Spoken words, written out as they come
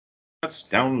nuts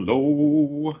down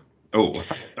low. Oh.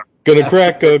 Gonna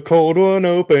crack a cold one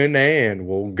open and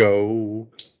we'll go.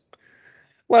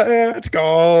 Let's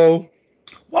go.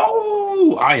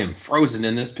 Whoa! I am frozen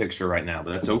in this picture right now,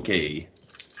 but that's okay.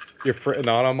 You're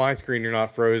not on my screen. You're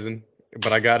not frozen.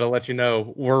 But I gotta let you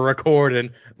know we're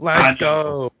recording. Let's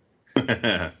go.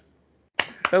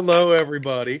 Hello,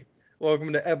 everybody.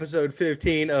 Welcome to episode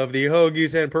 15 of the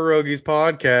Hoagies and Pierogis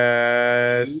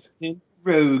podcast.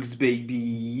 Rogues,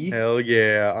 baby. Hell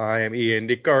yeah! I am Ian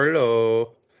DiCarlo.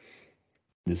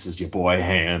 This is your boy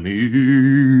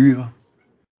Hammy.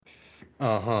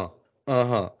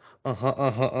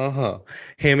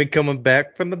 Hammy coming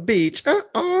back from the beach.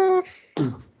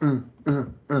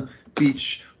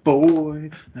 Beach boy,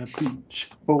 a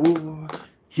beach boy.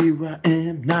 Here I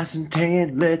am, nice and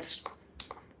tan. Let's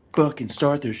fucking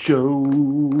start the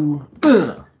show.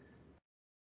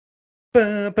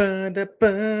 The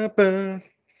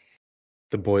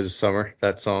Boys of Summer,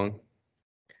 that song.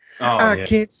 Oh, I yeah.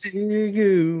 can't see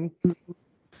you.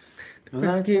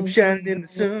 Let's keep shining in the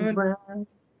sun.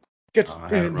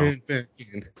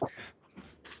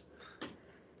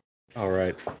 All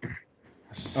right.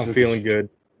 I'm feeling good.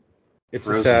 It's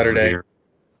a Saturday.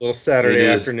 Little Saturday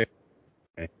afternoon.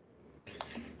 Okay.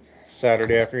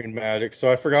 Saturday afternoon magic.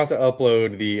 So I forgot to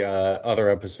upload the other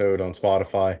episode on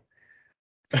Spotify.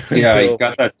 Yeah, I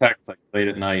got that text like late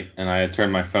at night, and I had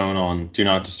turned my phone on Do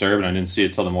Not Disturb, and I didn't see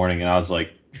it till the morning, and I was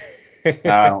like, I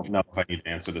don't know if I need to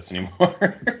answer this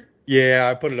anymore. Yeah,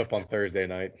 I put it up on Thursday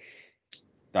night.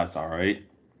 That's all right.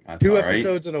 Two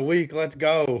episodes in a week. Let's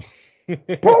go.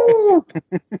 Woo!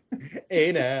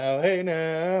 Hey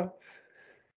now.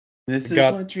 This is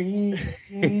what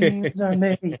dreams are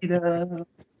made of.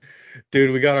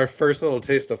 Dude, we got our first little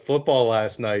taste of football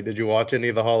last night. Did you watch any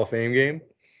of the Hall of Fame game?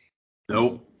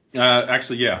 Nope.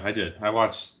 Actually, yeah, I did. I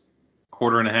watched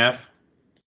quarter and a half.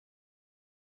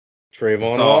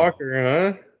 Trayvon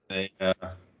Walker, huh?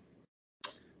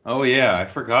 Oh, yeah, I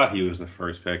forgot he was the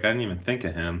first pick. I didn't even think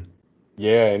of him.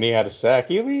 Yeah, and he had a sack.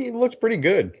 He looked pretty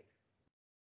good.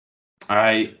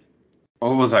 What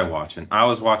was I watching? I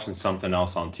was watching something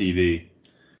else on TV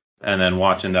and then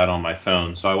watching that on my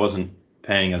phone, so I wasn't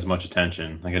paying as much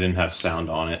attention. Like, I didn't have sound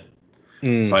on it,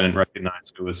 so I didn't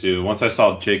recognize who was who. Once I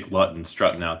saw Jake Luton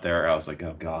strutting out there, I was like,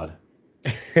 oh, God.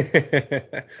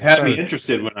 It had me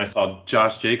interested when I saw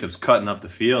Josh Jacobs cutting up the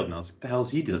field, and I was like, the hell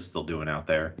is he still doing out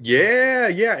there?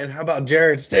 Yeah, and how about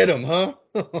Jared Stidham, huh?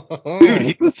 Dude,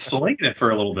 he was slinging it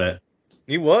for a little bit.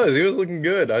 He was looking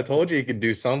good. I told you he could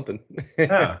do something.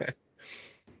 Yeah.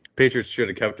 Patriots should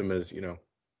have kept him as,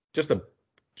 just a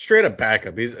straight up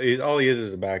backup. He's all he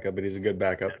is a backup, but he's a good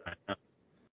backup. Yeah,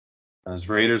 those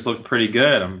Raiders look pretty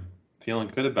good. I'm feeling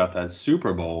good about that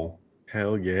Super Bowl.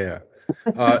 Hell yeah.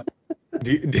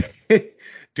 Do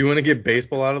you want to get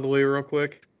baseball out of the way real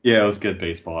quick? Yeah, let's get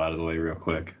baseball out of the way real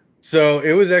quick. So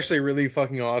it was actually really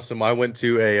fucking awesome. I went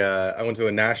to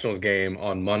a Nationals game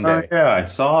on Monday. Oh, yeah, I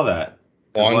saw that.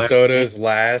 Juan Soto's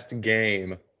last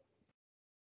game.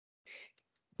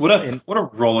 What a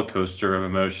roller coaster of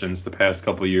emotions the past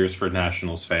couple of years for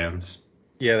Nationals fans.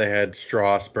 Yeah, they had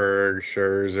Strasburg,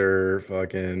 Scherzer,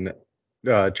 fucking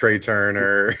Trey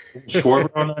Turner. Was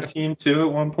Schwarber on that team too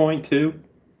at one point too?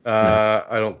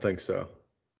 I don't think so.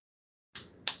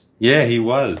 Yeah, he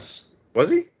was. Was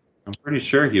he? I'm pretty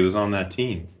sure he was on that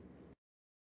team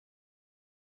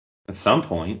at some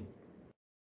point.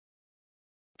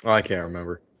 Oh, I can't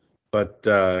remember. But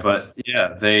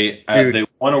yeah, they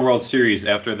won a World Series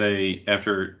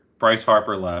after Bryce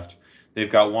Harper left.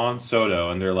 They've got Juan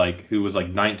Soto, and they're like, who was like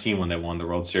 19 when they won the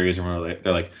World Series, and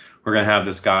they're like, we're gonna have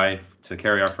this guy to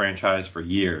carry our franchise for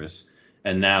years,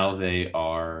 and now they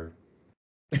are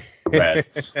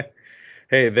Reds.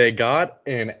 Hey, they got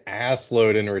an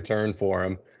assload in return for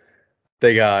him.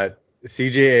 They got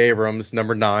C.J. Abrams,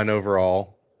 number 9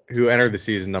 overall, who entered the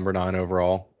season number 9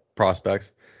 overall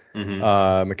prospects.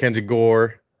 Mm-hmm. Mackenzie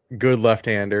Gore, good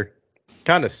left-hander.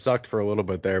 Kind of sucked for a little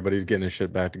bit there, but he's getting his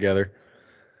shit back together.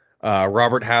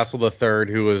 Robert Hassel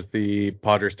III, who was the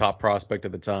Padres' top prospect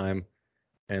at the time.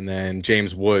 And then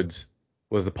James Woods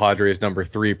was the Padres' number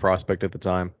 3 prospect at the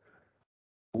time.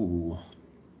 Ooh.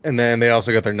 And then they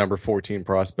also got their number 14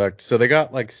 prospect. So they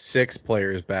got like 6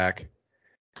 players back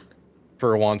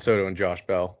for Juan Soto and Josh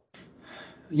Bell.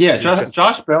 Yeah,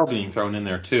 Josh Bell being thrown in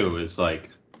there too is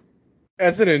like...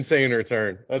 That's an insane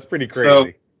return. That's pretty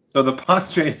crazy. So the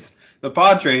Padres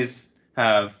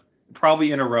have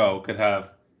probably in a row could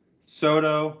have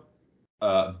Soto,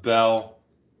 Bell,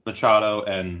 Machado,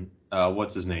 and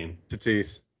what's his name?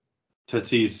 Tatis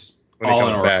When all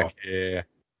he comes in a back. row. Yeah.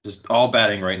 Just all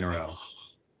batting right in a row.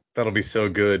 That'll be so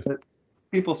good.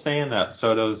 people saying that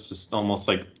Soto's just almost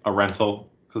like a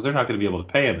rental because they're not going to be able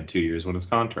to pay him in 2 years when his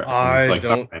contract when it's I like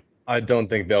don't time. I don't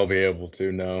think they'll be able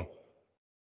to, no.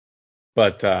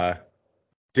 But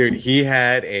dude, he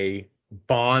had a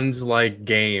Bonds-like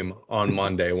game on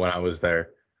Monday when I was there.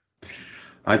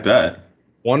 I bet.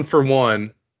 1 for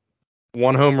 1,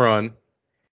 1 home run,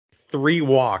 3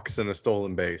 walks, and a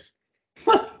stolen base.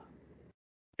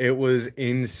 It was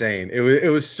insane. It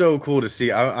was so cool to see.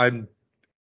 That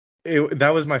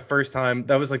was my first time.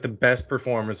 That was like the best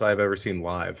performance I've ever seen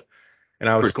live. And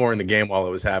I was Pretty- scoring the game while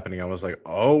it was happening. I was like,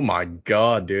 oh my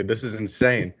God, dude, this is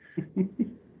insane.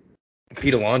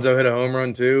 Pete Alonso hit a home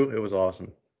run too. It was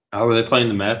awesome. How were they playing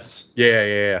the Mets? Yeah,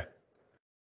 yeah, yeah.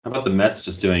 How about the Mets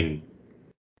just doing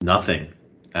nothing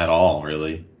at all,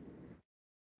 really? Like,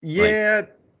 Yeah,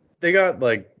 they got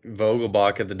like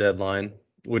Vogelbach at the deadline,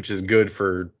 which is good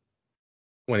for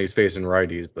when he's facing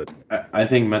righties, but I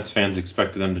think Mets fans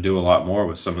expected them to do a lot more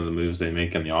with some of the moves they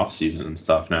make in the offseason and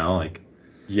stuff now. Like,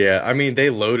 yeah, I mean they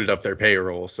loaded up their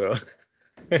payroll, so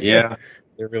they yeah,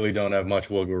 really don't have much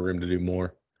wiggle room to do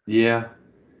more. yeah,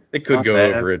 They it's could not go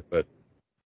bad. over it, but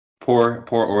Poor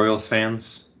Orioles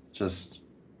fans. Just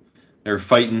they were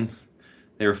fighting,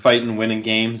 winning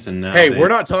games, and now hey, we're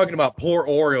they. not talking about poor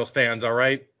Orioles fans, all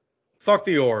right? Fuck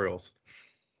the Orioles.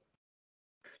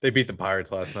 They beat the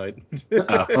Pirates last night.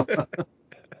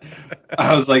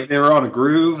 I was like, they were on a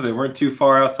groove. They weren't too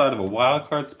far outside of a wild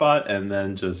card spot, and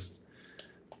then just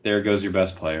there goes your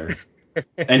best player,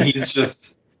 and he's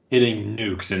just hitting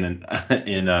nukes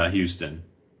in Houston.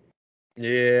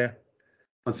 Yeah.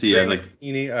 Let's see, Trey like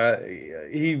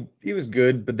Mancini, he was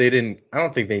good, but they didn't. I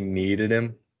don't think they needed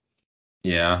him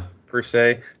yeah, per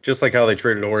se. Just like how they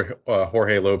traded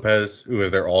Jorge Lopez, who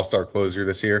was their All-Star closer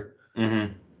this year. hmm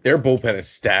Their bullpen is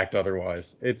stacked.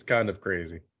 Otherwise, it's kind of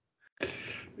crazy.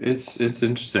 it's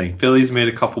interesting. Phillies made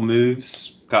a couple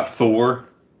moves. Got Thor.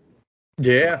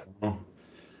 Yeah, I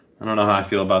don't know how I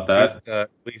feel about that.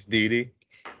 at least Didi.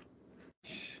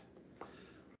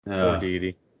 Poor Uh,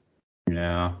 Didi.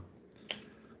 yeah,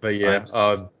 But I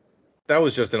yeah, that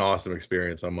was just an awesome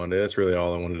experience on Monday. That's really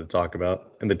all I wanted to talk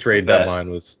about. And the I trade bet. deadline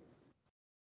was.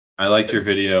 I liked your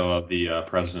video of the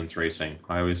presidents racing.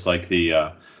 I always like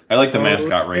I like the Oh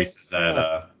mascot races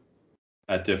yeah.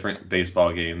 at different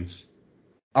baseball games.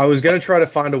 I was gonna try to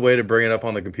find a way to bring it up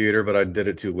on the computer, but I did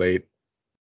it too late.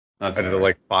 That's I all did it right.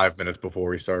 like 5 minutes before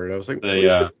we started. I was like, They we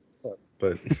should do this up.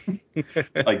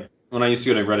 But like when I used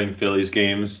to go to Reading Phillies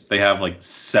games, they have like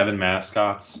 7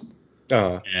 mascots,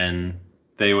 uh, and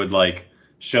they would like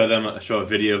show a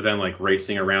video of them like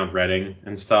racing around Reading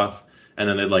and stuff, and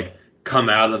then they'd like come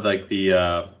out of like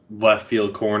the left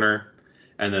field corner,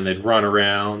 and then they'd run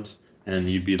around, and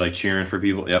you'd be like cheering for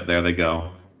people. Yep, there they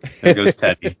go. There goes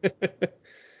Teddy.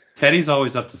 Teddy's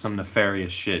always up to some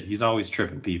nefarious shit. He's always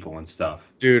tripping people and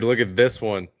stuff. dude, look at this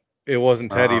one. It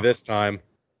wasn't Teddy Uh, this time.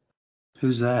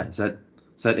 who's that? Is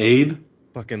that Abe?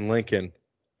 Fucking Lincoln.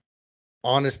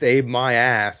 Honest Abe, my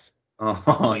ass.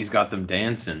 Oh, he's got them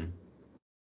dancing.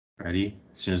 Ready?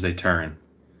 As soon as they turn,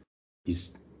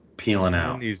 he's peeling Man,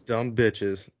 out. these dumb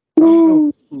bitches. Oh,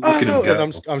 Woo! Look at him oh, and I'm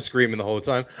go. I'm screaming the whole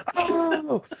time.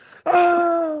 Oh,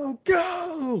 oh,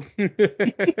 go.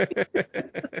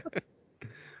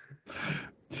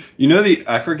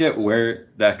 I forget where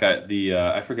that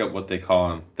guy I forget what they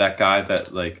call him. That guy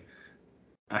that like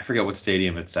I forget what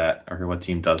stadium it's at or what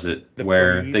team does it The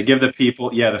where they freeze. give the people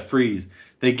the freeze.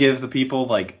 They give the people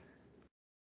like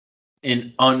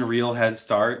an unreal head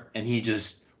start and he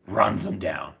just runs them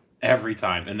down every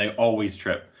time and they always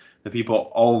trip. The people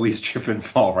always trip and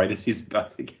fall right as he's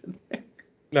about to get there.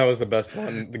 That was the best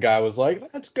one. The guy was like,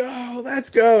 let's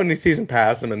go. And he sees him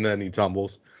pass him and then he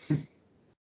tumbles.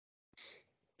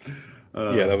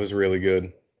 Yeah, that Uh, was really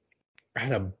good. I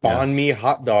had a banh yes. mi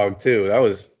hot dog too. That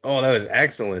was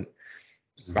excellent.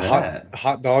 What's A hot that?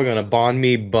 hot dog on a banh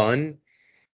mi bun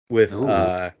with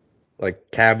Ooh.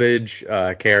 like cabbage,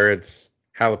 carrots,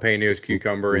 jalapenos,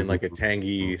 cucumber, and like a Ooh.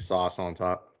 tangy sauce on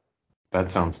top. That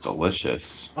sounds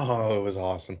delicious. Oh, it was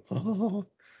awesome. I What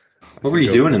were could you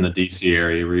go doing for in it. the DC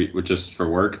area? Were you just for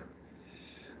work?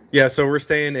 Yeah, so we're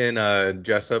staying in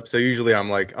Jessup. So usually I'm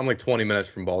like 20 minutes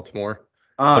from Baltimore,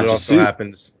 but Ah, it also Jesuit.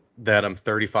 happens that I'm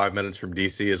 35 minutes from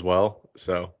DC as well.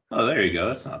 So Oh, there you go.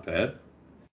 That's not bad.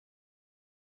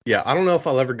 yeah, I don't know if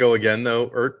I'll ever go again though,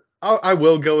 or I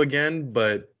will go again,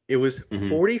 but it was hmm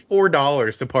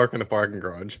 $44 to park in the parking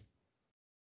garage.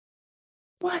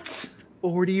 What?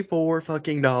 44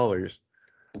 fucking dollars.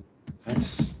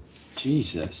 That's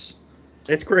Jesus.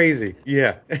 It's crazy.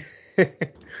 Yeah.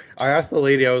 I asked the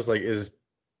lady, I was like, is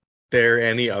there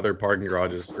any other parking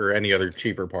garages or any other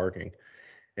cheaper parking?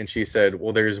 And she said,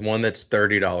 well, there's one that's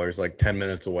 $30, like 10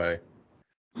 minutes away.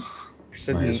 I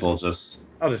said, Might as well just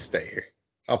I'll just stay here.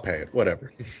 I'll pay it,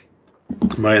 whatever.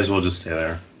 might as well just stay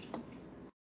there.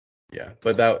 Yeah,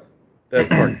 but that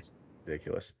park is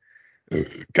ridiculous.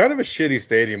 Kind of a shitty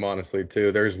stadium, honestly,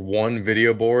 too. There's one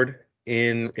video board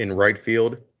in right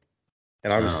field,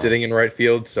 and I was Oh, sitting in right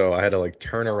field, so I had to like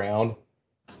turn around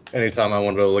anytime I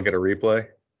wanted to look at a replay.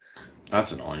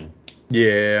 that's annoying.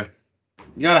 Yeah.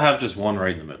 You gotta have just one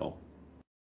right in the middle.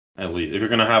 At least if you're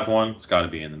gonna have one, it's got to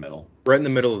be in the middle. Right in the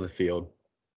middle of the field.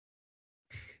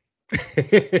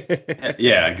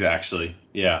 Yeah, exactly.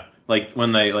 Yeah, like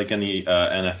when they like in the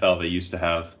NFL, they used to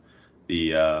have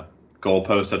the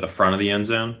goalpost at the front of the end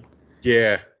zone.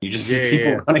 Yeah. You just Yeah, see yeah,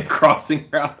 people yeah. running crossing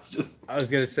routes, just I was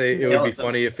gonna say it would nail be it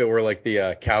funny if it were like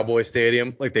the Cowboy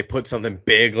Stadium, like they put something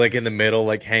big like in the middle,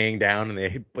 like hanging down, and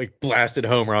they like blasted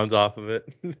home runs off of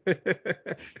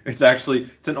it.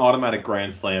 It's an automatic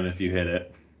grand slam if you hit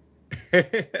it.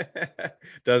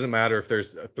 Doesn't matter if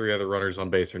there's three other runners on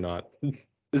base or not.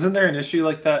 Isn't there an issue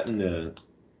like that in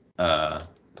the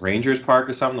Rangers Park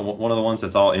or something? One of the ones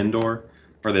that's all indoor,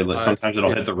 where they It's sometimes it'll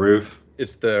hit the it's roof.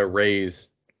 it's the Rays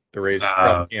Okay.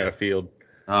 Tropicana Field.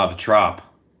 The Trop.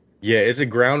 Yeah, it's a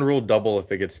ground rule double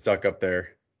if it gets stuck up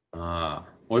there.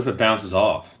 What if it bounces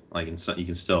off? Like, you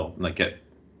can still like get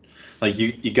like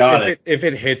you got it. If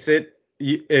it hits it,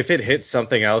 if it hits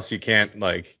something else, you can't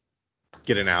like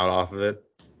get an out off of it.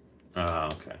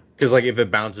 Okay. Because like if it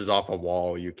bounces off a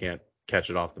wall, you can't catch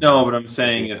it off the No, bounce. but I'm It'd be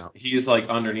saying an if out. he's like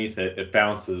underneath it, it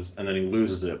bounces and then he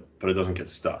loses it, but it doesn't get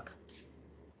stuck.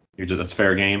 That's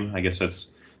fair game. I guess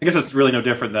it's really no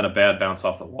different than a bad bounce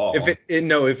off the If wall.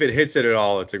 if it hits it at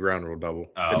all, it's a ground rule double. It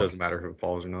Oh, doesn't matter if it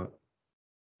falls or not.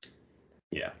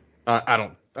 yeah. I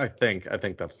don't. I think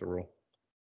that's the rule.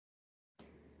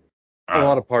 A I don't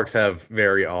lot know. of parks have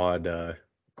very odd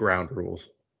ground rules.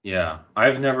 Yeah,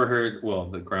 I've never heard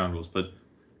the ground rules, but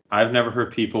I've never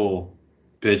heard people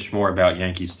bitch more about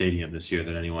Yankee Stadium this year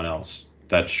than anyone else.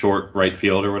 That short right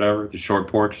field or whatever, the short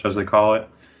porch as they call it.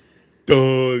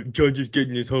 Judge is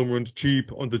getting his home runs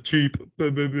cheap on the cheap. Blah,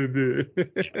 blah, blah,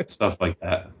 blah. Stuff like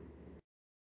that.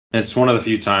 It's one of the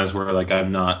few times where like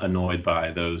I'm not annoyed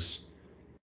by those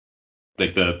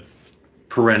like the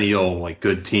perennial like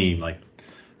good team. Like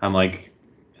I'm like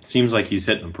it seems like he's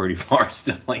hitting them pretty far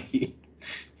still. Like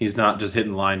he's not just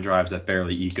hitting line drives that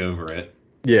barely eke over it.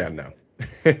 Yeah, no.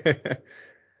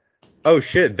 Oh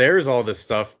shit, there's all this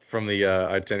stuff from the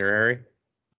itinerary.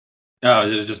 Oh,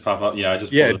 did it just pop up? Yeah, I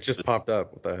just Yeah, pulled it it. just popped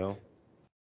up. What the hell?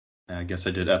 I guess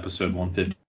I did episode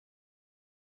 150.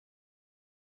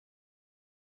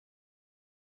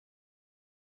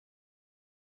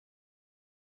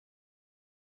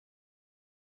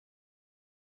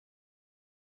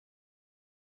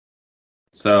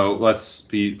 So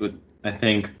I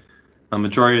think a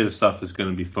majority of the stuff is going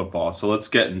to be football. So let's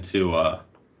get into Well,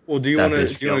 that do you want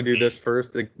Bitchfield to do team. this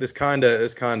first? This kind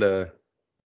of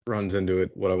runs into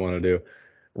it. What I want to do.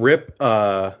 Rip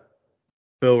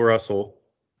Bill Russell,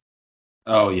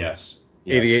 Oh, yes.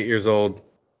 Yes. 88 years old.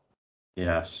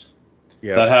 Yes.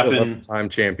 That Yep, happened. 11-time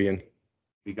champion.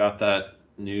 We got that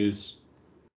news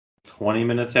 20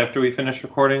 minutes after we finished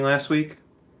recording last week.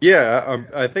 Yeah,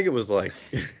 I think it was like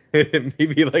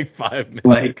maybe like Like, 5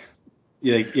 minutes.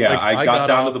 yeah, Like I I got got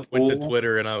down to off, the went to pool.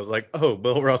 Twitter, and I was like, "Oh,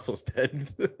 Bill Russell's dead."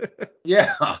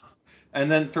 Yeah.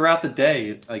 And then throughout the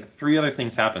day, like three other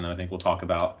things happened that I think we'll talk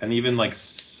about. And even like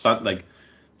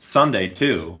Sunday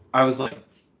too. I was like,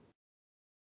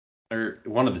 or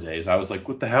one of the days, I was like,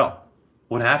 what the hell?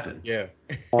 What happened? Yeah.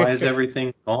 Why is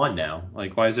everything gone now?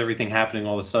 Like, why is everything happening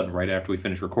all of a sudden right after we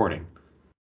finish recording?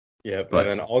 Yep. And But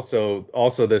then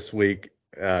also this week,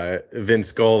 Vince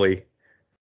Scully, who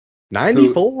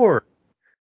 94,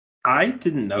 I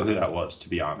didn't know who that was, to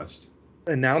be honest.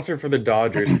 announcer for the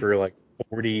Dodgers for like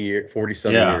 40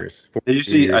 some Yeah. years, Did you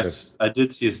 42 see? years. I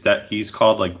did see a stat. He's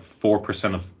called like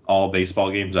 4% of all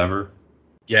baseball games ever.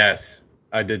 Yes,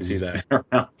 I did see He's been that.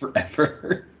 around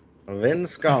forever.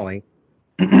 Vince Scully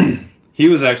He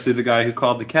was actually the guy who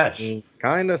called the catch.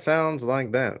 kind of sounds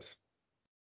like this.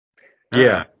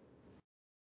 Yeah. Ah,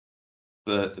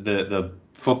 the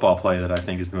football play that I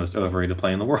think is the most overrated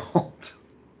play in the world.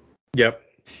 Yep.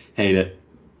 Hate it.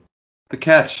 The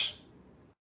catch.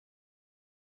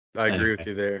 I agree with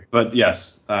Anyway, you there. but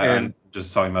yes, I'm And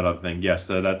just talking about other thing. Yes,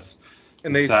 so that's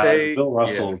and it's they sad. say, Bill yeah.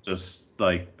 Russell just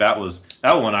like that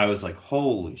one. I was like,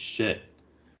 holy shit.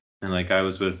 And like I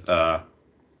was with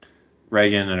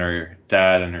Reagan and her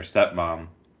dad and her stepmom,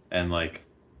 and like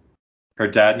her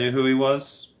dad knew who he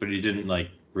was, but he didn't like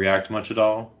react much at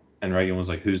all. And Reagan was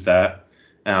like, "Who's that?"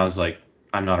 And I was like,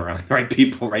 I'm not around the right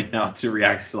people right now to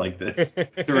react to like this,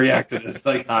 to react to this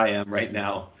like I am right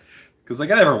now. Because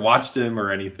like I never watched him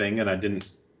or anything, and I didn't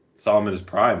saw him in his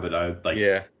prime, but I like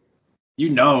Yeah. you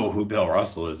know who Bill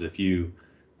Russell is if you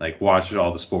like watch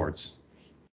all the sports.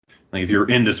 Like if you're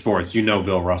into sports, you know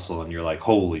Bill Russell, and you're like,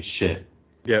 holy shit.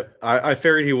 Yep. I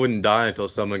figured he wouldn't die until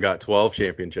someone got 12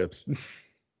 championships.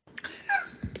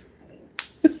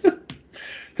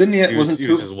 Didn't he? He was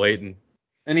just waiting.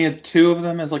 And he had two of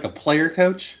them as like a player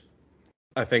coach.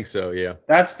 I think so, yeah.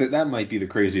 That might be the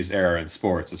craziest era in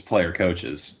sports is player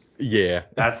coaches. Yeah.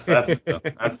 That's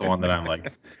the one that I'm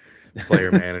like.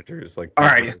 Player managers, like All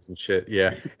right. and shit.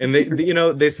 Yeah. And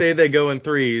they say they go in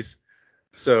threes.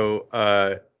 So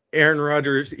Aaron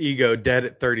Rodgers' ego dead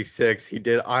at 36. He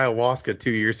did ayahuasca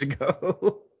 2 years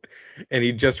ago. And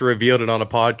he just revealed it on a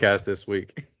podcast this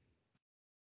week.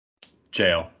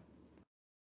 Jail.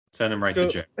 Send him right to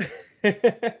jail.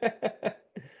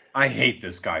 I hate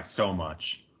this guy so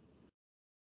much.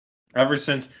 Ever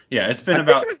since, it's been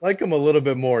I like him a little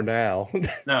bit more now.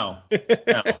 No.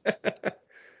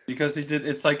 Because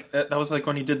it's like, that was like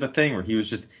when he did the thing where he was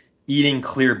just eating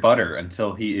clear butter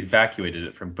until he evacuated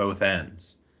it from both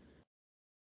ends.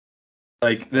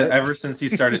 Like, ever since he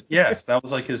started, yes, that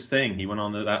was like his thing. He went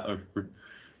on I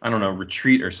don't know,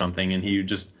 retreat or something, and he would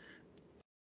just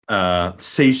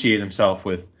satiate himself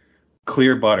with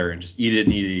clear butter and just eat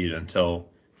it until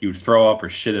he would throw up or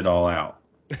shit it all out.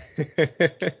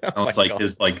 That was like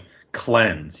his like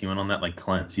cleanse. He went on that like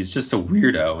cleanse. He's just a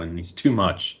weirdo and he's too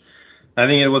much. I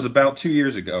think it was about 2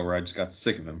 years ago where I just got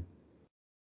sick of him.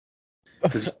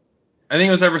 Because I think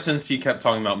it was ever since he kept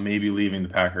talking about maybe leaving the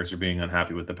Packers or being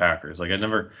unhappy with the Packers. Like I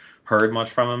never heard much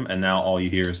from him, and now all you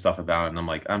hear is stuff about it, and I'm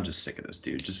like, I'm just sick of this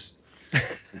dude. Just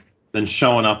then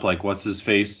showing up like what's his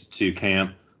face to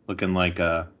camp looking like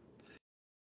the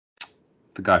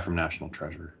guy from National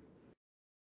Treasure.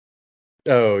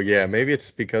 Oh yeah, maybe it's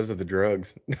because of the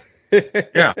drugs.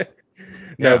 Yeah.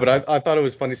 No, but I thought it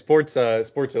was funny. Sports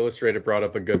Illustrated brought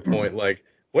up a good point. Like,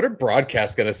 what are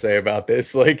broadcasts gonna say about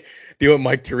this? Like, do you want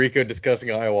Mike Tirico discussing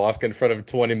ayahuasca in front of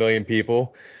 20 million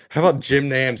people? How about Jim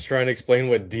Nantz trying to explain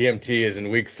what DMT is in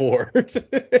week 4?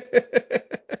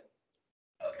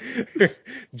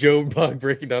 Joe Bug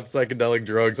breaking down psychedelic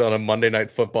drugs on a Monday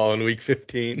Night Football in week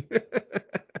 15.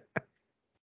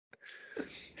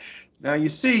 Now, you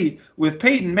see, with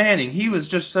Peyton Manning, he was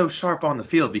just so sharp on the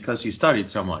field because he studied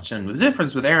so much. And the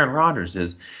difference with Aaron Rodgers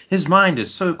is his mind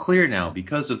is so clear now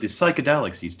because of the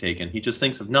psychedelics he's taken. He just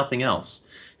thinks of nothing else.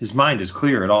 His mind is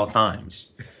clear at all times.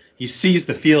 He sees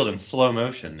the field in slow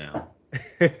motion now.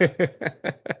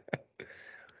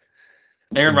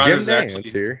 Aaron Rodgers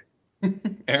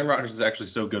Aaron Rodgers is actually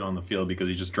so good on the field because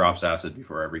he just drops acid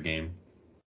before every game.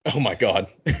 Oh my God.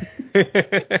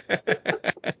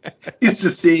 He's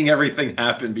just seeing everything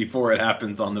happen before it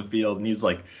happens on the field, and he's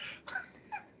like,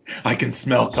 I can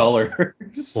smell colors.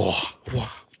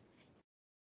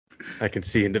 I can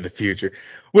see into the future.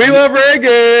 We love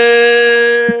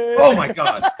Reagan! Oh my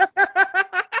God.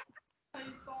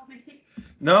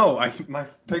 No, my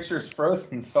picture is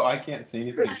frozen, so I can't see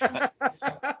anything.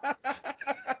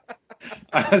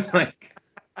 I was like,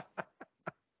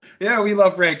 yeah, we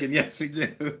love Reagan. Yes, we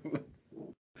do.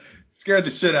 Scared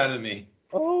the shit out of me.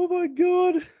 Oh my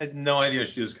God. I had no idea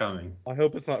she was coming. I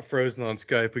hope it's not frozen on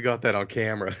Skype. We got that on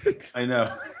camera. I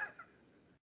know.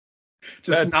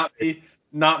 Just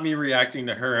not me reacting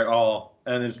to her at all.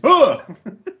 And it's oh,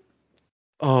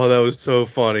 that was so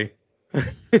funny.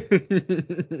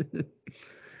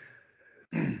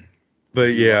 But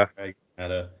yeah.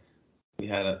 We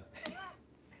had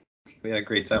a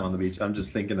great time on the beach. I'm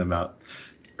just thinking about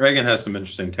Reagan has some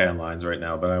interesting tan lines right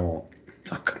now, but I won't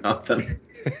talk about them.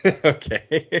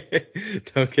 Okay.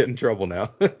 Don't get in trouble now.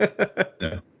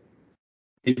 No.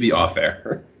 He'd be off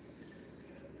air.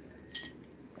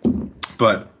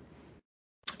 But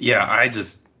yeah,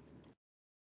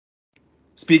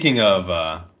 speaking of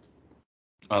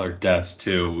other deaths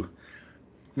too,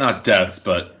 not deaths,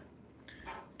 but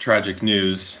tragic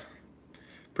news.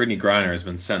 Brittany Griner has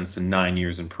been sentenced to 9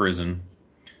 years in prison,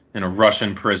 in a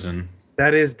Russian prison.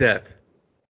 That is death.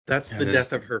 That's the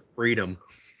death of her freedom.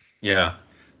 Yeah.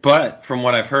 But from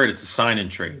what I've heard, it's a sign-in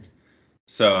trade.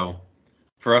 So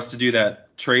for us to do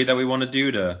that trade that we want to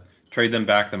do, to trade them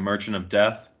back the Merchant of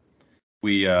Death,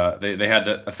 they had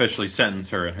to officially sentence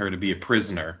her and her to be a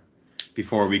prisoner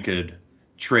before we could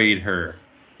trade her.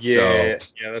 Yeah,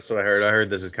 that's what I heard. I heard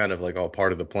this is kind of like all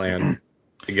part of the plan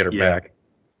to get her back.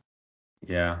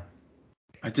 Yeah.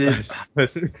 I did.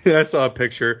 I saw a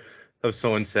picture of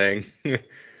someone saying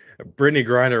Brittany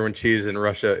Griner when she's in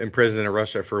Russia, imprisoned in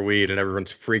Russia for weed, and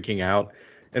everyone's freaking out.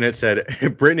 And it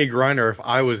said, Brittany Griner if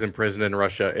I was in prison in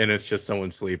Russia, and it's just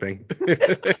someone sleeping.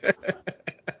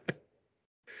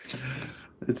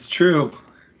 It's true.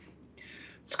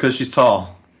 It's because she's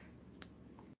tall.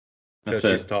 That's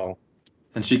Because it. she's tall.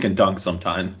 And she can dunk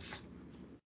sometimes.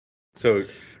 So,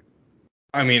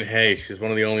 I mean, hey, she's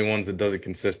one of the only ones that does it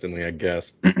consistently, I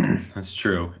guess. That's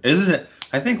true. Isn't it?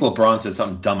 I think LeBron said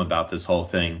something dumb about this whole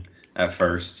thing at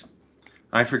first.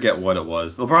 I forget what it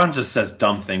was. LeBron just says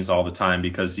dumb things all the time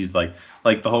because he's like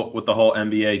the whole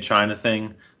NBA China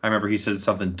thing. I remember he said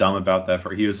something dumb about that.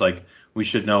 He was like, we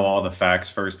should know all the facts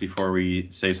first before we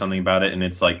say something about it. And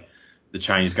it's like the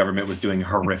Chinese government was doing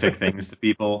horrific things to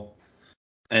people.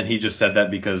 And he just said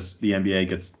that because the NBA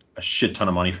gets a shit ton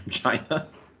of money from China.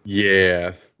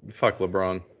 Yeah, fuck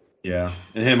LeBron. Yeah,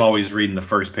 and him always reading the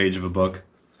first page of a book.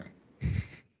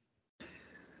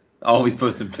 Always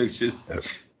posting pictures.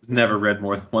 He's never read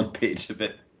more than one page of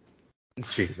it.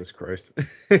 Jesus Christ.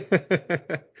 Too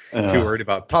worried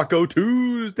about Taco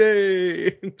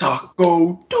Tuesday.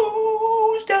 Taco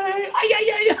Tuesday. Ay,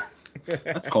 ay, ay.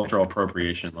 That's cultural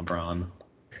appropriation, LeBron.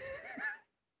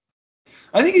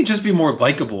 I think he'd just be more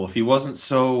likable if he wasn't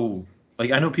so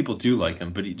I know people do like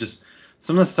him, but he just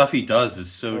some of the stuff he does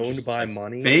is so Owned just by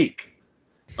money. fake.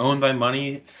 Owned by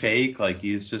money, fake.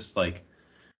 He's just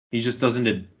he just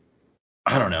doesn't.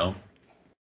 I don't know.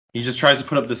 He just tries to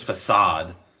put up this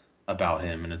facade about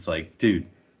him, and it's like, dude,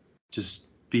 just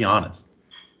be honest.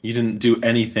 You didn't do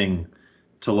anything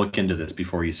to look into this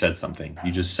before you said something.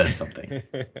 You just said something.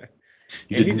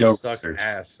 You And he did no just sucks research.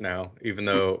 ass now, even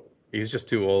though he's just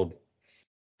too old.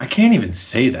 I can't even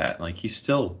say that. He's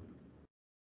still.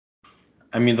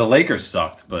 I mean, the Lakers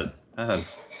sucked, but that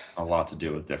has a lot to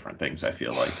do with different things, I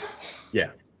feel like.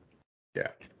 Yeah. Yeah.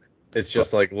 It's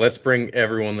just let's bring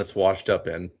everyone that's washed up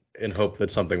in and hope that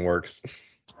something works.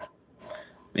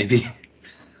 Maybe.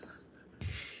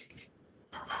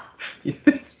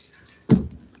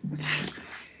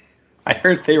 I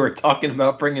heard they were talking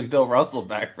about bringing Bill Russell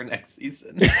back for next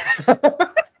season.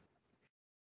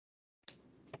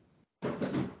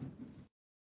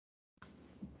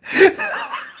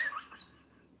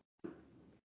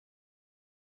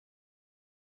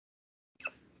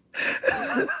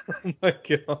 Oh my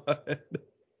God.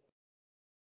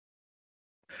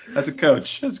 As a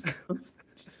coach.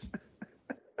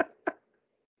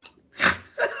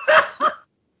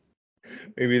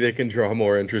 Maybe they can draw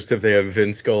more interest if they have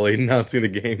Vin Scully announcing the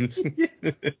games.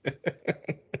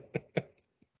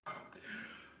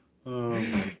 Oh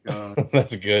my God.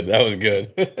 That's good. That was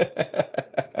good.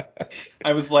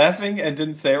 I was laughing and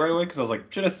didn't say it right away because I was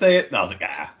like, should I say it? And I was like,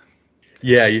 ah.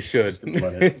 Yeah, you should. Just gonna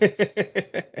let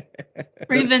it.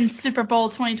 Ravens Super Bowl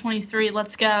 2023.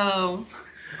 Let's go.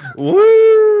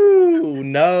 Woo!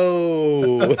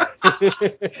 No.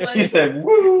 He said,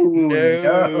 woo!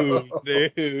 No.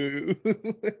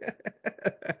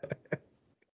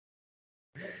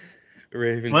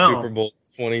 Ravens Well, Super Bowl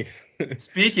 20.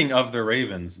 Speaking of the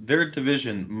Ravens, their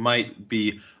division might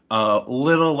be a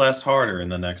little less harder in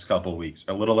the next couple weeks.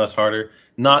 A little less harder,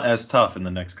 not as tough in the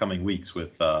next coming weeks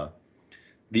with the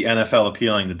NFL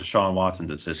appealing the Deshaun Watson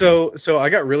decision. So I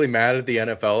got really mad at the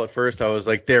NFL at first. I was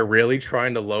like, they're really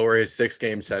trying to lower his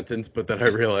 6-game sentence, but then I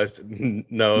realized,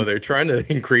 no, they're trying to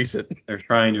increase it. They're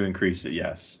trying to increase it,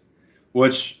 yes.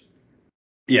 Which,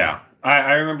 yeah,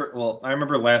 I remember. Well, I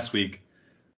remember last week.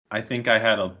 I think I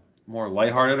had a more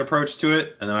lighthearted approach to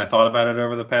it, and then I thought about it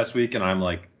over the past week, and I'm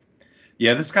like,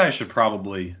 yeah, this guy should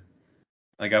probably.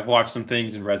 I've watched some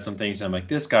things and read some things, and I'm like,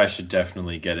 this guy should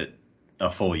definitely get it a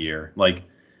full year.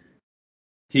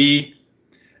 He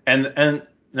and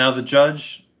now the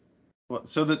judge.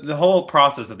 So the whole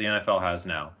process that the NFL has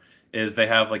now is they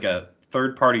have a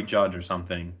third party judge or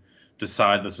something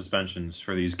decide the suspensions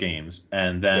for these games,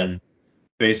 and then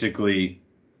basically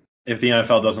if the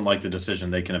NFL doesn't like the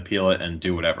decision, they can appeal it and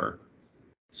do whatever.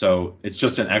 So it's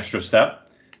just an extra step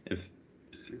if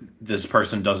this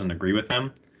person doesn't agree with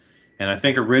them. And I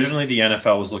think originally the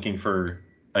NFL was looking for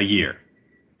a year,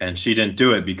 and she didn't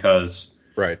do it because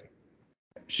Right.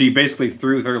 she basically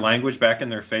threw their language back in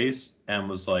their face and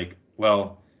was like,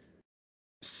 well,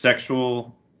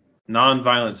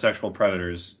 non-violent sexual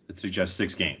predators, it suggests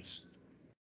 6 games.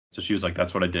 So she was like,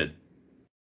 that's what I did.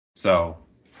 So,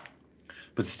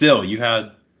 but still, you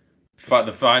had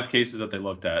the 5 cases that they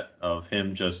looked at of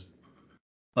him just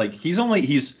he's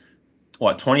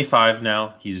what, 25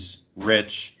 now. He's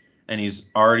rich and he's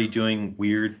already doing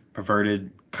weird,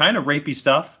 perverted, kind of rapey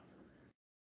stuff.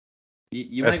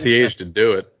 That's the age to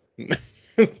do it.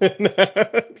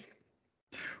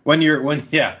 when you're one of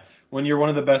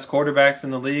the best quarterbacks in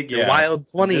the league, The wild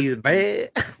 20s, man.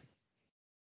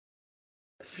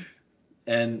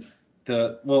 And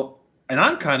and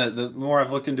I'm kind of, the more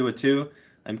I've looked into it too,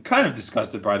 I'm kind of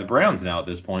disgusted by the Browns now at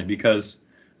this point because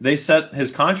they set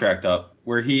his contract up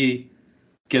where he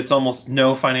gets almost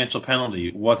no financial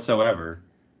penalty whatsoever,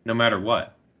 no matter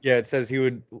what. Yeah, it says he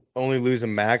would only lose a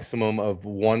maximum of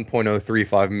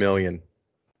 1.035 million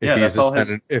Yeah, that's all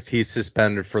if he's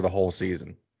suspended for the whole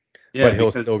season. Yeah, but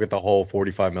he'll still get the whole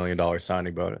 $45 million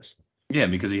signing bonus. Yeah,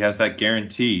 because he has that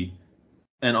guarantee.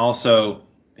 And also,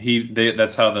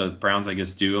 that's how the Browns, I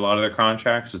guess, do a lot of their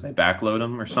contracts, is they backload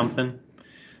them or something.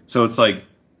 So it's like,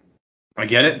 I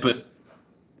get it, but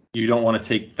you don't want to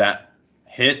take that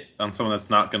hit on someone that's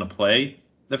not going to play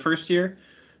the first year.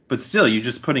 But still, you're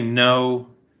just putting no,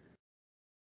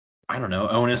 I don't know,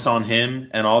 onus on him,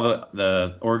 and all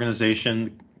the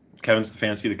organization. Kevin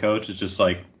Stefanski, the coach, is just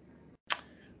like,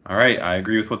 all right, I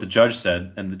agree with what the judge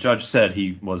said, and the judge said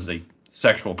he was a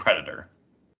sexual predator.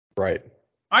 Right.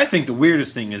 I think the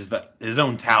weirdest thing is that his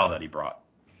own towel that he brought.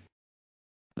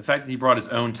 The fact that he brought his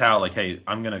own towel, like, hey,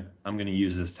 I'm gonna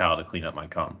use this towel to clean up my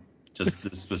cum, just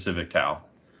this specific towel.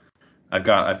 I've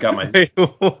got my. Wait,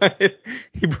 what?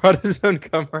 He brought his own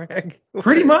cum rag?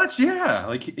 Pretty much, yeah.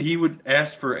 Like, he would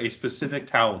ask for a specific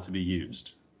towel to be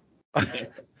used. I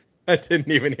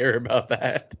didn't even hear about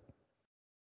that.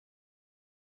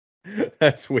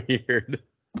 That's weird.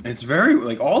 It's very,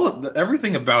 like,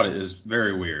 everything about it is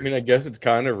very weird. I mean, I guess it's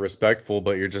kind of respectful,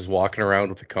 but you're just walking around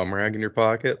with a cum rag in your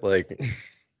pocket, like.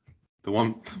 The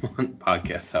one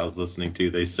podcast I was listening to,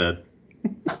 they said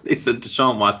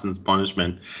Deshaun Watson's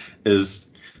punishment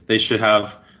is they should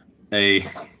have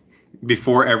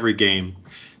before every game,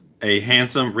 a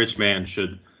handsome rich man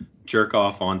should jerk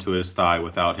off onto his thigh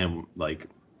without him, like,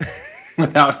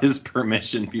 without his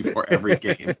permission before every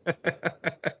game.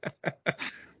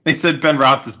 They said Ben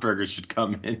Roethlisberger should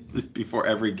come in before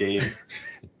every game.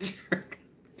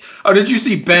 Oh, did you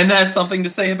see Ben had something to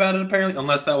say about it, apparently?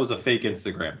 Unless that was a fake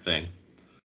Instagram thing.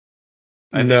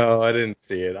 I didn't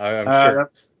see it. I'm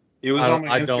sure. It was on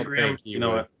my Instagram. Don't think he would.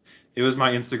 What? It was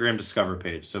my Instagram Discover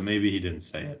page, so maybe he didn't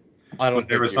say it. I don't But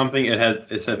there was something,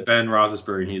 it said Ben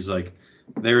Roethlisberger, and he's like,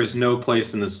 there is no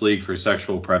place in this league for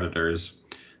sexual predators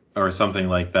or something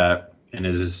like that, and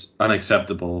it is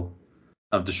unacceptable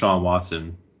of Deshaun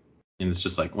Watson. And it's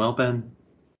just like, well, Ben.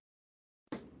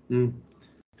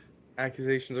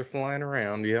 Accusations are flying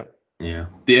around, yep. Yeah.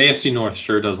 The AFC North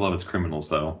sure does love its criminals,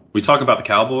 though. We talk about the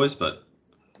Cowboys, but,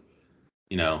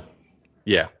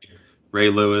 Yeah. Ray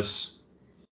Lewis,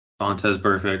 Vontez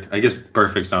Burfict. I guess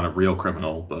Burfict's not a real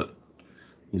criminal, but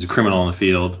he's a criminal on the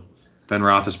field. Ben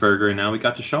Roethlisberger, and now we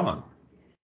got Deshaun.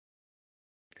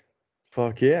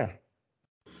 Fuck yeah.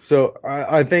 So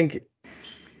I think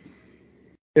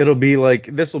this will be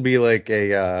like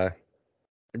a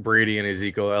Brady and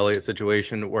Ezekiel Elliott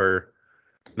situation where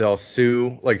they'll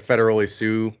federally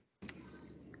sue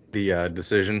the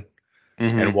decision,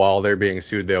 and while they're being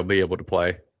sued, they'll be able to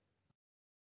play.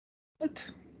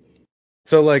 What?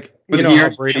 So, like, But how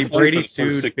Brady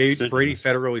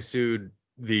federally sued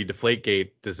the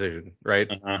Deflategate decision, right?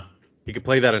 Uh-huh. He could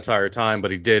play that entire time, but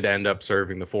he did end up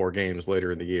serving the 4 games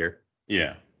later in the year.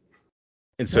 Yeah.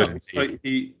 And so did Zeke.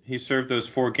 He served those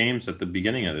 4 games at the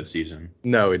beginning of the season.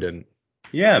 No, he didn't.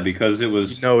 Yeah, because it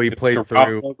was. He played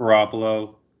through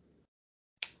Garoppolo,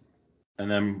 and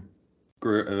then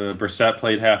Brissett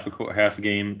played half a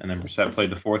game, and then Brissett played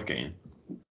the 4th game.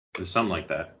 It was something like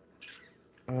that.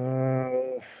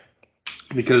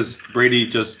 Because Brady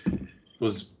just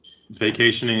was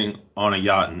vacationing on a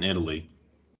yacht in Italy.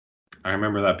 I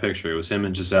remember that picture. It was him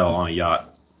and Giselle on a yacht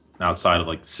outside of,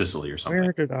 like, Sicily or something.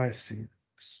 Where did I see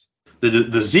this?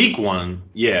 The Zeke one,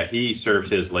 yeah, he served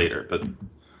his later, but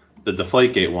the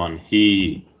Deflategate one,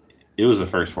 it was the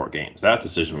first 4 games. That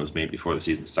decision was made before the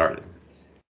season started.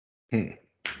 And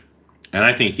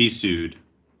I think he sued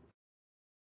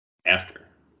after.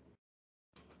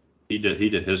 He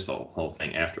did his whole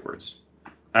thing afterwards.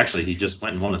 Actually, he just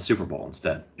went and won a Super Bowl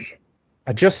instead.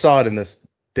 I just saw it in this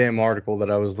damn article that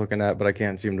I was looking at, but I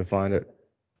can't seem to find it.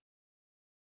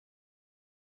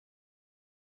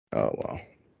 Oh, wow.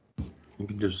 You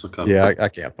can just look up. Yeah, I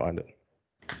can't find it.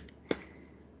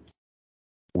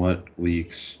 What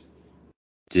weeks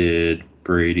did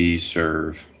Brady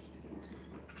serve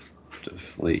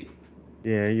Deflate?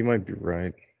 Yeah, you might be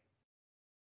right.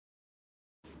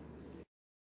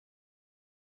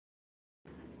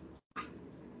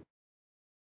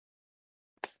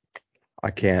 I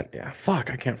can't. Yeah,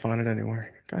 fuck, I can't find it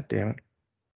anywhere. God damn it.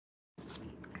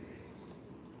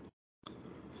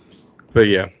 But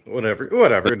yeah, whatever.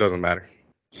 It doesn't matter.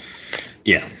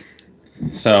 Yeah.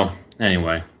 So,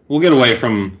 anyway, we'll get away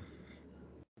from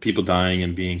people dying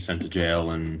and being sent to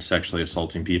jail and sexually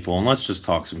assaulting people, and let's just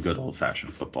talk some good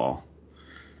old-fashioned football.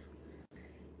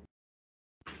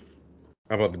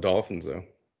 How about the Dolphins, though?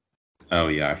 Oh,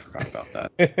 yeah, I forgot about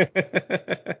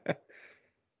that.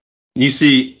 You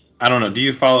see, I don't know, do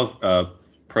you follow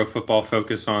Pro Football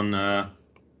Focus on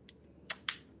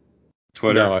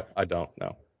Twitter? No, I don't.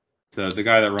 No. So the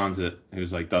guy that runs it,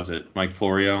 who's like does it, Mike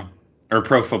Florio, or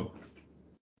Pro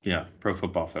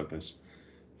Football Focus.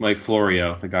 Mike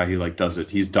Florio, the guy who like does it,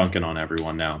 he's dunking on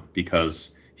everyone now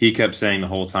because he kept saying the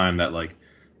whole time that like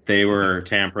they were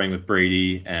tampering with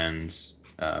Brady and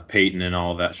Peyton and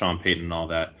all that, Sean Payton and all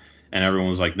that, and everyone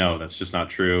was like, no, that's just not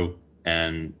true.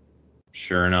 And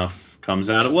sure enough, comes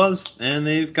out it was, and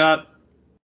they got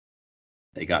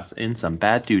in some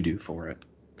bad doo-doo for it.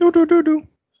 Do.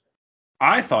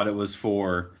 I thought it was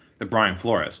for the Brian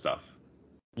Flores stuff.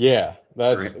 Yeah,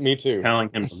 that's me too.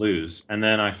 Telling him to lose. And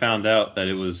then I found out that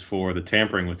it was for the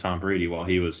tampering with Tom Brady while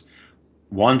he was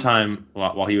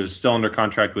still under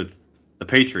contract with the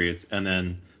Patriots, and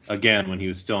then again when he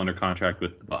was still under contract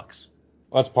with the Bucks.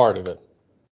 That's part of it.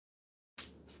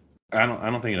 I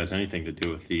don't think it has anything to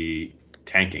do with the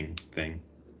tanking thing.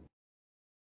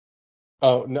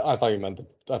 Oh, no, I thought you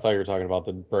were talking about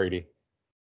the Brady.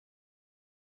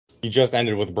 He just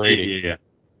ended with Brady.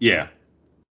 Yeah.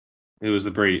 It was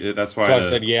the Brady. That's why. So I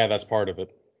said, yeah, that's part of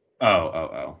it.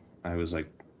 Oh. I was like,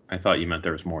 I thought you meant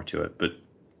there was more to it, but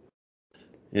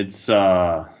it's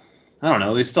I don't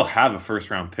know. They still have a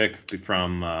first round pick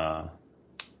from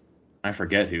I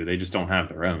forget who. They just don't have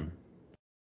their own.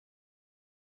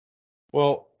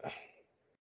 Well,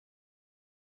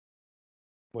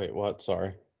 wait, what?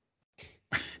 Sorry.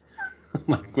 I'm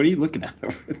like, what are you looking at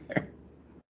over there?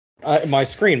 My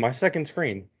second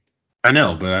screen. I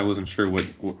know, but I wasn't sure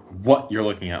what you're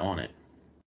looking at on it.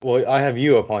 Well, I have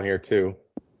you up on here too.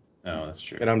 Oh, that's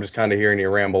true. And I'm just kind of hearing you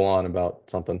ramble on about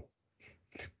something.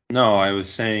 No, I was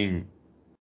saying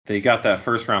they got that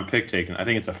first round pick taken. I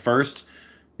think it's a first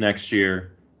next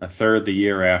year, a third the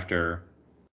year after,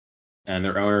 and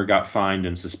their owner got fined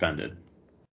and suspended.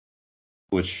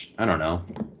 Which, I don't know.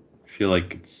 I feel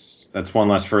like that's one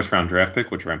less first round draft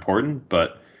pick, which are important,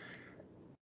 but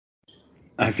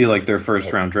I feel like their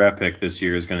first round draft pick this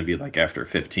year is going to be like after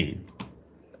 15.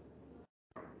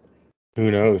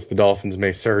 Who knows? The Dolphins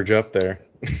may surge up there.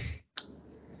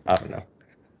 I don't know.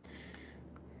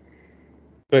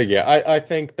 But yeah, I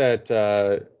think that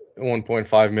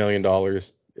 $1.5 million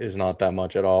is not that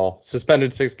much at all.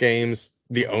 Suspended 6 games.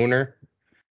 The owner.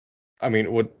 I mean,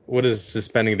 what is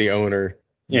suspending the owner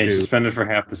Yeah, do? he's suspended for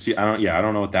half the season. I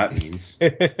don't know what that means.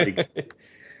 Like,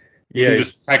 you Yeah, can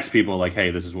just text people like,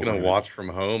 "Hey, this is what gonna we're watch from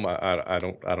home. I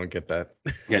don't get that.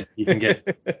 he can get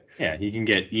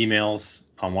emails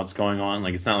on what's going on.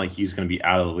 Like, it's not like he's gonna be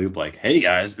out of the loop. Like, hey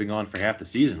guys, been gone for half the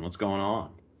season. What's going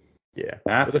on? Yeah.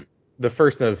 That The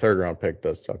first and the third round pick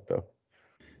does suck though.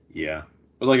 Yeah,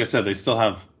 but like I said, they still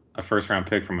have a first round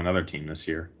pick from another team this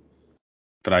year,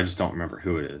 but I just don't remember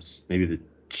who it is. Maybe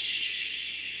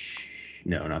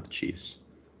no, not the Chiefs.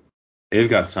 They've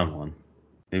got someone.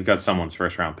 They've got someone's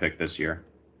first round pick this year.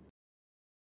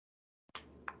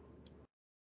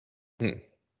 Oh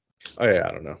yeah,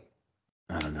 I don't know.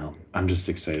 I don't know. I'm just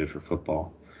excited for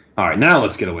football. All right, now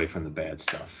let's get away from the bad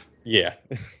stuff. Yeah.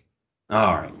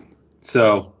 All right.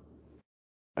 So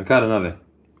we got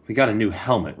a new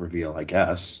helmet reveal, I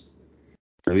guess.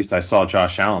 Or at least I saw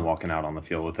Josh Allen walking out on the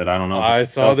field with it. I don't know. I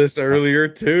saw this earlier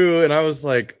too, and I was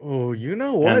like, oh, you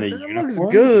know what? That looks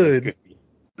good.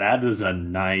 That is a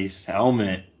nice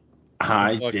helmet.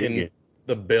 I dig it.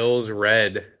 The Bills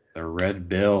red. The red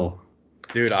bill.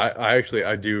 Dude,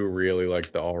 I do really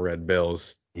like the all red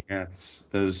Bills. Yes,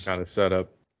 those kind of setup.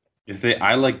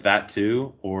 I like that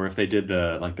too, or if they did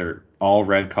their all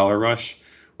red color rush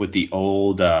with the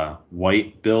old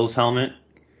white Bills helmet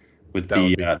with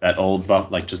that old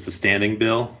buff, like just the standing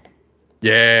bill.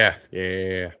 Yeah.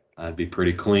 That'd be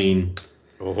pretty clean.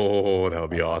 Oh, that would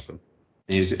be awesome.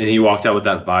 And he walked out with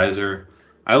that visor.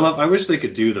 I wish they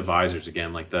could do the visors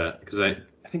again like that, because I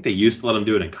think they used to let them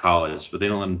do it in college, but they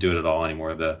don't let them do it at all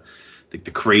anymore. The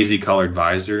crazy colored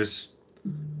visors.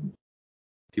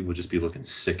 People would just be looking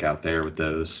sick out there with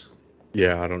those.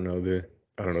 Yeah, I don't know the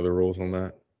rules on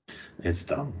that. It's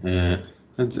dumb. You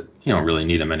don't really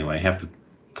need them anyway. Half the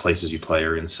places you play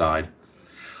are inside.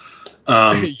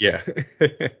 Yeah.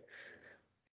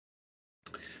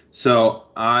 So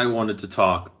I wanted to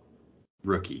talk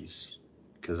rookies,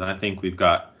 because I think we've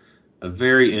got a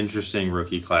very interesting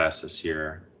rookie class this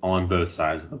year on both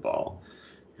sides of the ball.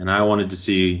 And I wanted to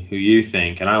see who you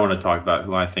think, and I want to talk about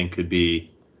who I think could be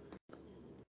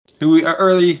who we are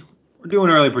early we're doing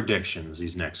early predictions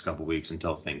these next couple weeks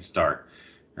until things start.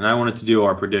 And I wanted to do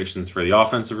our predictions for the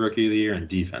offensive rookie of the year and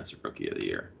defensive rookie of the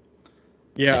year.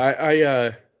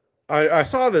 Yeah, I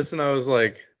saw this and I was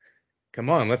like, come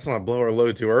on, let's not blow our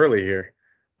load too early here.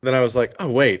 Then I was like, oh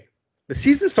wait, the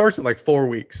season starts in like 4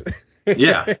 weeks.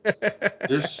 Yeah,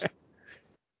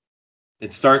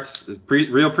 it starts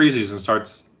real preseason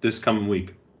starts this coming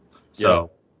week.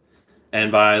 So,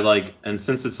 and and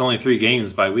since it's only 3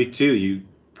 games by week 2, you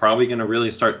probably going to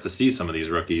really start to see some of these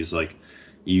rookies. Like,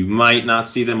 you might not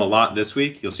see them a lot this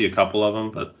week. You'll see a couple of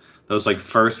them, but those like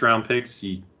first round picks,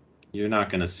 you're not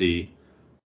going to see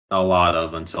a lot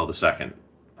of until the second,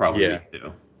 probably week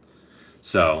 2.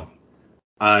 So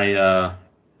I've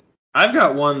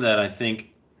got one that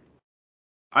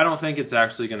I don't think it's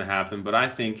actually going to happen, but I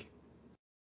think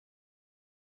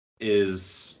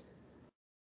is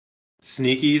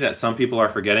sneaky that some people are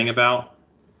forgetting about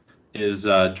is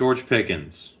George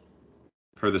Pickens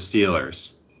for the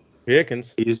Steelers.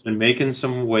 Pickens. He's been making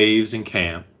some waves in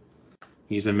camp.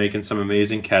 He's been making some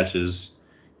amazing catches.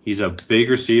 He's a big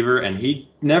receiver, and he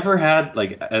never had,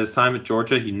 like, at his time at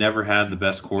Georgia, he never had the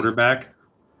best quarterback.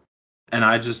 And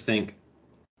I just think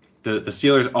the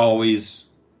Steelers always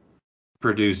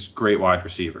produce great wide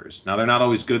receivers. Now, they're not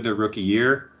always good their rookie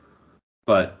year,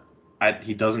 but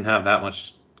he doesn't have that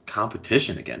much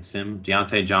competition against him.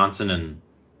 Deontay Johnson and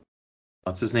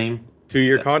what's his name?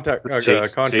 2-year contract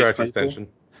Chase extension.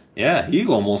 Yeah, he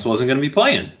almost wasn't going to be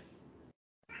playing.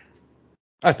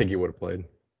 I think he would have played.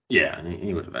 Yeah,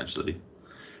 he would have eventually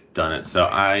done it. So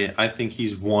I think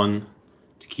he's one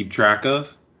to keep track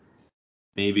of.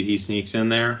 Maybe he sneaks in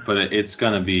there, but it's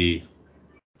gonna be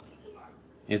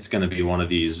one of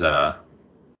these.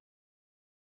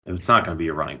 It's not gonna be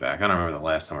a running back. I don't remember the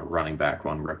last time a running back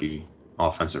won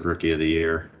offensive rookie of the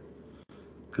year,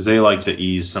 because they like to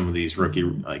ease some of these rookie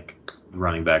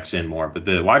running backs in more. But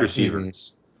the wide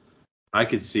receivers, I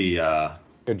could see.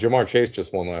 Jamar Chase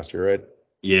just won last year, right?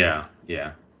 Yeah.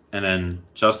 And then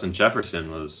Justin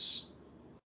Jefferson was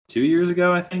 2 years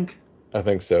ago, I think. I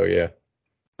think so, yeah.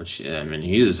 Which, I mean,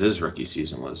 his rookie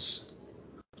season was.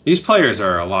 These players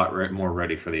are a lot more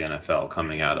ready for the NFL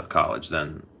coming out of college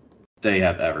than they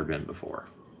have ever been before.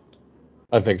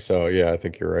 I think so, yeah. I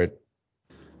think you're right.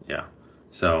 Yeah.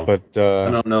 So, but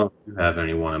I don't know if you have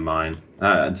anyone in mind.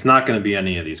 It's not going to be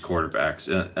any of these quarterbacks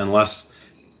unless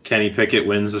Kenny Pickett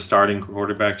wins the starting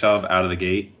quarterback job out of the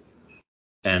gate.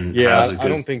 And yeah, has a good I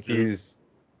don't think season.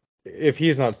 if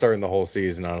he's not starting the whole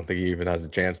season, I don't think he even has a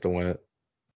chance to win it.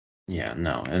 Yeah,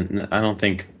 no, and I don't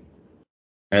think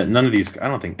I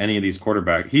don't think any of these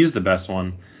quarterbacks. He's the best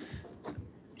one.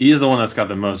 He is the one that's got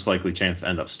the most likely chance to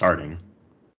end up starting.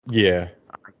 Yeah,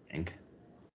 I think.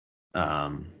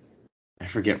 I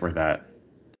forget where that.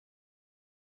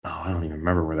 Oh, I don't even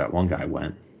remember where that one guy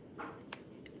went.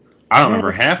 I don't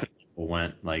remember half of the people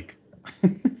went. Like.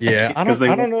 Yeah, I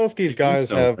don't know if these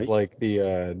guys have late. like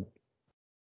the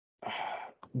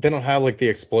they don't have like the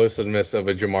explosiveness of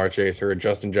a Jamar Chase or a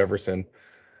Justin Jefferson.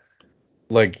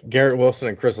 Like Garrett Wilson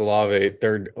and Chris Olave,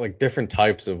 they're like different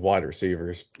types of wide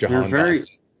receivers. They're very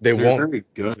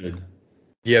good.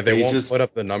 Yeah, they won't put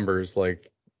up the numbers like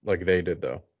they did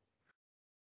though.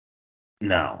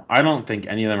 No, I don't think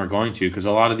any of them are going to, because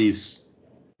a lot of these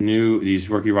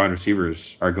rookie wide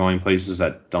receivers are going places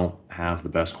that don't have the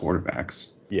best quarterbacks.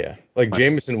 Yeah, like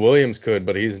Jameson Williams could,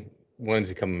 but when's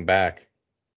he coming back?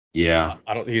 Yeah,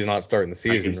 he's not starting the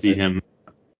season. I can see him.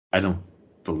 I don't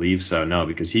believe so, no,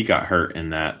 because he got hurt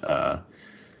in that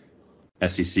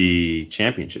SEC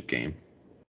championship game.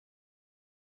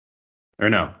 Or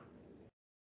no.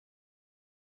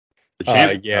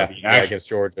 Against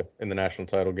Georgia in the national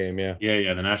title game, yeah.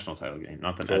 Yeah, the national title game,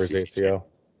 not the SEC ACL.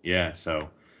 Yeah, so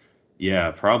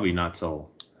probably not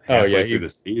till halfway through the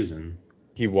season.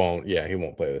 He won't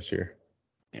play this year.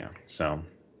 Yeah, so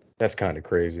that's kind of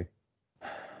crazy.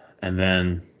 And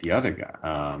then the other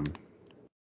guy,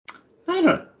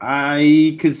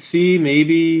 I could see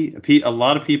maybe a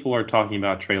lot of people are talking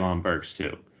about Treylon Burks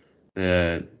too,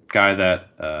 the guy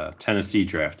that Tennessee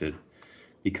drafted,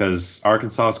 because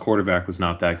Arkansas's quarterback was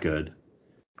not that good,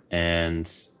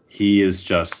 and he is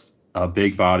just a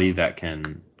big body that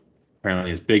apparently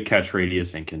has big catch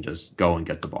radius and can just go and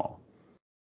get the ball.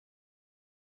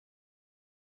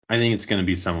 I think it's going to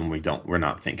be someone we're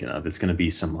not thinking of. It's going to be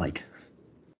some like.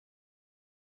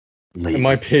 It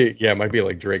might be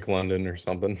like Drake London or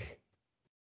something.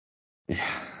 Yeah.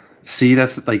 See,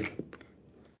 that's like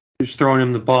just throwing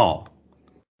him the ball.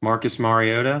 Marcus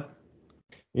Mariota.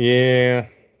 Yeah,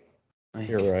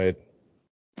 you're right.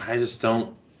 I just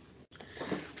don't.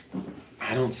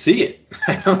 I don't see it.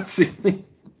 I don't see.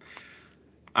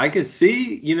 I could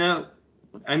see,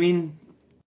 I mean,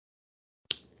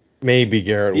 Maybe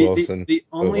Garrett Wilson. the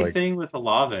but only like, thing with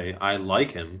Olave, I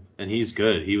like him, and he's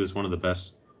good. He was one of the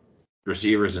best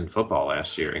receivers in football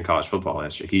last year, in college football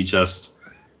last year.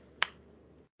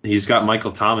 He's got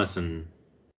Michael Thomas and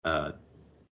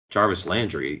Jarvis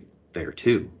Landry there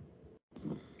too.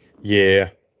 yeah.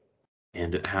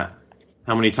 And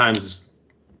how many times is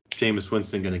Jameis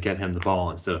Winston going to get him the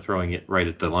ball instead of throwing it right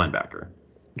at the linebacker?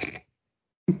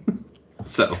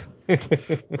 So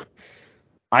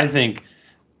I think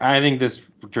this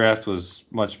draft was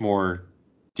much more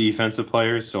defensive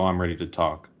players, so I'm ready to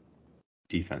talk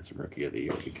defensive rookie of the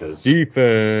year because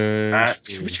Defense.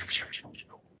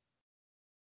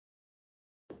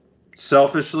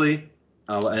 Selfishly,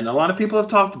 and a lot of people have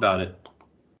talked about it.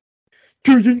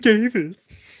 Julian Davis.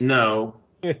 No,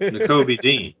 Nakobe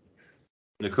Dean.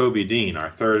 Nakobe Dean,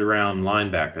 our third round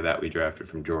linebacker that we drafted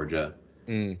from Georgia.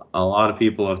 A lot of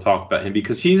people have talked about him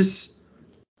because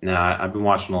I've been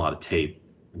watching a lot of tape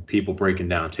and people breaking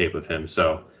down tape of him,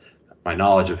 so my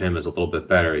knowledge of him is a little bit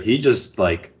better. He just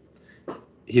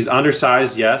he's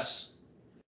undersized, yes,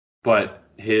 but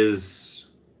his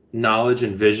knowledge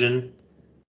and vision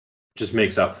just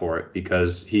makes up for it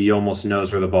because he almost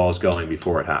knows where the ball is going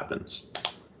before it happens.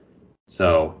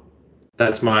 So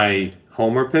that's my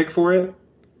homer pick for it.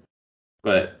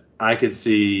 But I could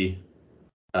see,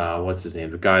 what's his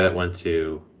name? The guy that went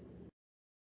to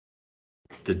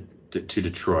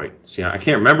Detroit. See, I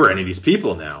can't remember any of these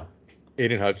people now.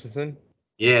 Aiden Hutchinson?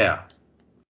 Yeah.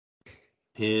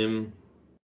 Him.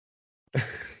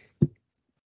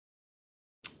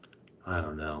 I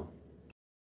don't know.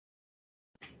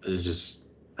 I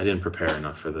didn't prepare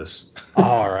enough for this.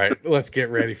 All right, let's get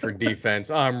ready for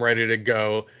defense. I'm ready to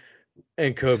go.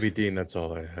 And Kobe Dean, that's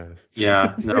all I have.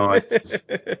 Yeah, no,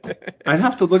 I'd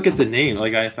have to look at the name.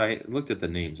 If I looked at the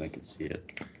names, I could see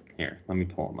it. Here, let me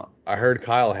pull them up. I heard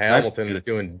Kyle Hamilton is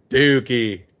doing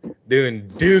dookie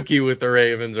with the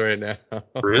Ravens right now.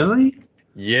 Really?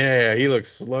 Yeah, he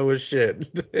looks slow as shit.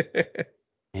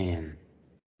 Man,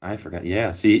 I forgot.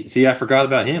 Yeah, see, I forgot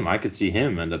about him. I could see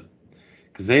him end up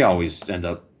because they always end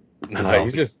up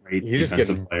he's just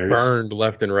getting players. Burned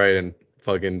left and right in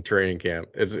fucking training camp.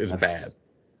 It's bad.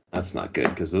 That's not good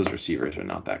because those receivers are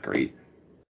not that great.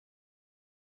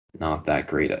 Not that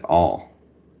great at all.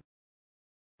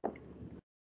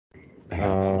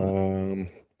 Well,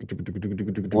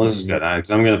 this is good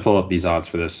because I'm going to pull up these odds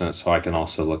for this so I can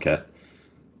also look at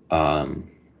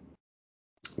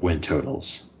win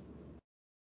totals.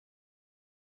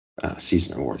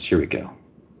 Season awards. Here we go.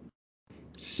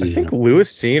 I think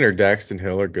Lewis Cine or Daxton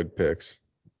Hill are good picks.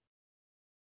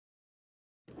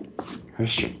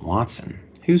 Christian Watson.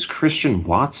 Who's Christian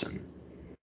Watson?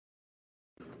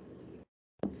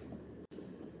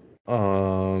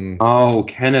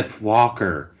 Kenneth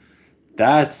Walker.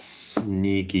 That's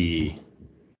sneaky.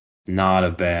 Not a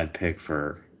bad pick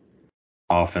for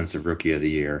offensive rookie of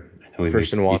the year.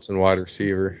 Christian Watson, wide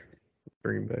receiver,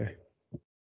 Green Bay.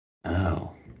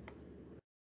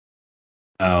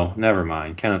 Oh, never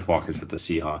mind. Kenneth Walker's with the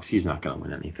Seahawks. He's not going to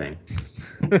win anything.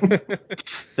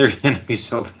 They're going to be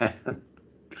so bad.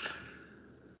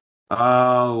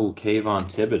 Oh,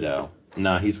 Kayvon Thibodeau.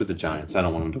 No, he's with the Giants. I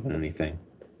don't want him to win anything.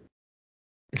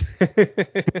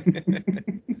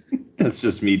 That's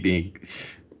just me being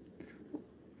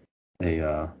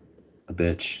a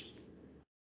bitch.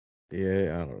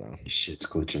 Yeah, I don't know. Shit's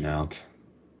glitching out.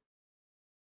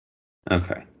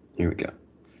 Okay, here we go.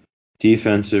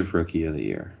 Defensive rookie of the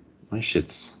year. My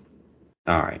shit's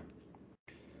all right.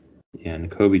 Yeah, and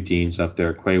Kobe Dean's up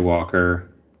there. Quay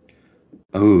Walker.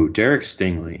 Oh, Derek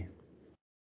Stingley.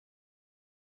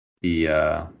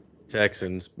 The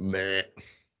Texans. Meh.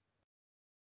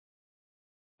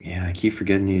 Yeah, I keep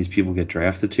forgetting these people get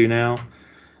drafted to now.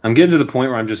 I'm getting to the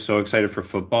point where I'm just so excited for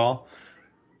football.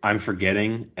 I'm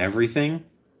forgetting everything.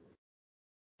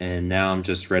 And now I'm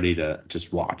just ready to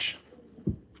just watch.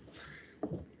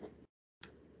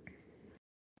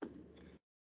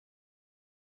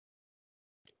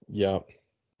 Yep.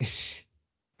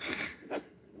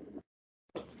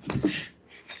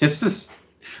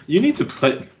 You need to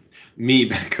put me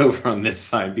back over on this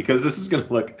side because this is going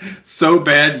to look so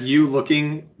bad you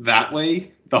looking that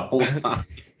way the whole time.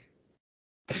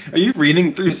 Are you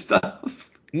reading through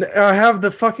stuff? I have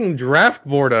the fucking draft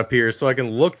board up here so I can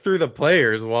look through the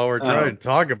players while we're trying to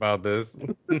talk about this.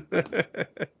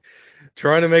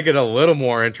 Trying to make it a little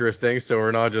more interesting so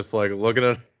we're not just like looking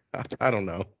at, I don't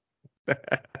know.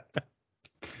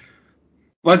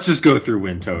 Let's just go through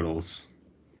win totals.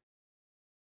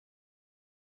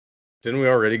 Didn't we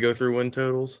already go through win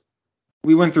totals?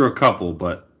 We went through a couple,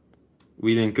 but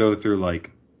we didn't go through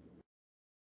like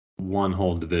one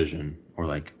whole division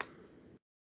or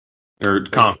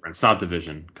conference, not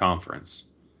division, conference.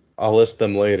 I'll list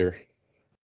them later.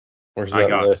 Where's I that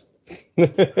got list?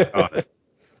 Got it.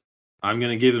 I'm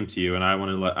gonna give them to you, and I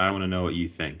want to know what you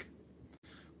think.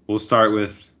 We'll start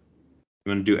with.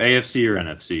 You want to do AFC or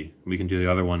NFC? We can do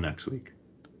the other one next week.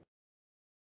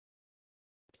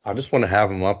 I just want to have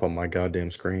them up on my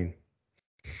goddamn screen.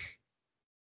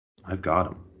 I've got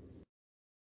them.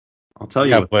 I'll tell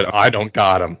you. Yeah, but I don't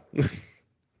got them.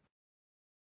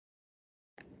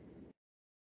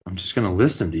 I'm just gonna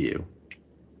list them to you.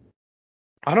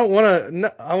 I don't want to. No,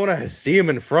 I want to see them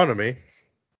in front of me.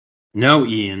 No,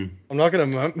 Ian. I'm not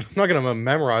gonna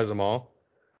memorize them all.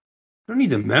 I don't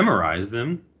need to memorize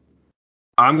them.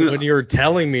 When you're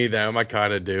telling me them, I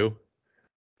kind of do.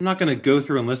 I'm not gonna go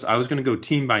through and list. I was gonna go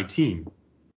team by team.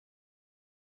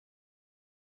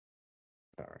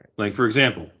 All right. Like for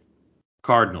example,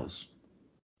 Cardinals,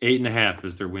 8.5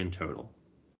 is their win total.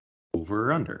 Over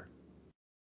or under?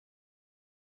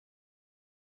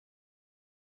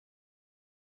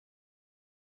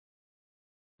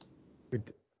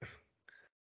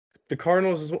 The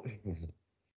Cardinals is What?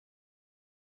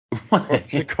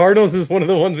 the Cardinals is one of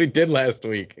the ones we did last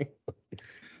week.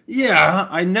 Yeah,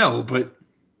 I know, but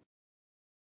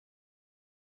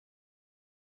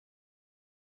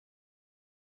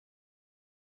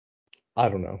I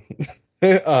don't know.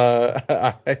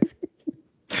 this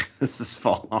is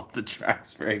falling off the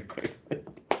tracks very quickly.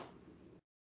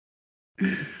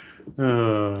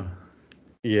 Yeah,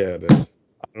 it is.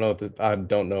 I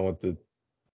don't know what to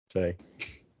say.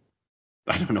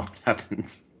 I don't know what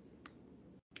happens.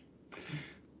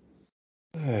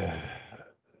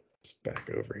 It's back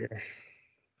over here.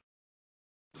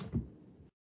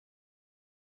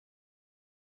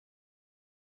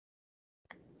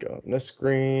 Go on this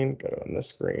screen. Go on this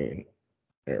screen.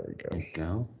 There we go. There you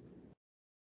go.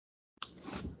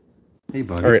 Hey,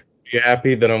 buddy. All right. You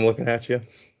happy that I'm looking at you?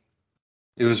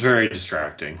 It was very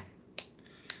distracting.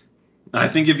 I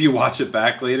think if you watch it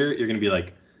back later, you're going to be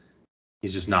like,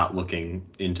 he's just not looking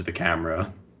into the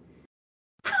camera.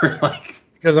 For like.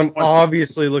 Because I'm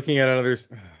obviously looking at another.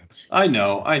 I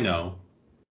know. I don't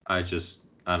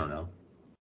know.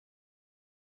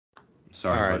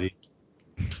 Sorry, buddy.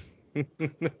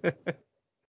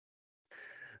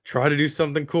 Try to do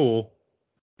something cool.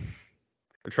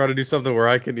 Or try to do something where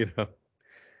I can,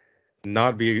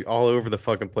 not be all over the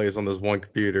fucking place on this one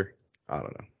computer. I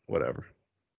don't know. Whatever.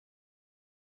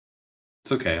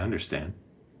 It's okay. I understand.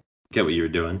 Get what you were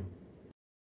doing.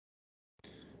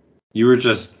 You were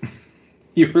just,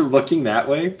 you were looking that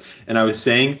way, and I was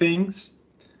saying things,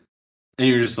 and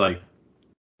you were just like,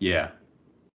 yeah.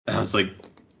 And I was like,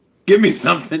 give me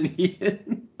something,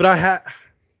 Ian. But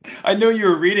I know you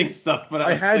were reading stuff, but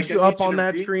I had like, you I up need on to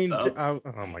that read screen. stuff.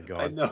 Oh my god. I know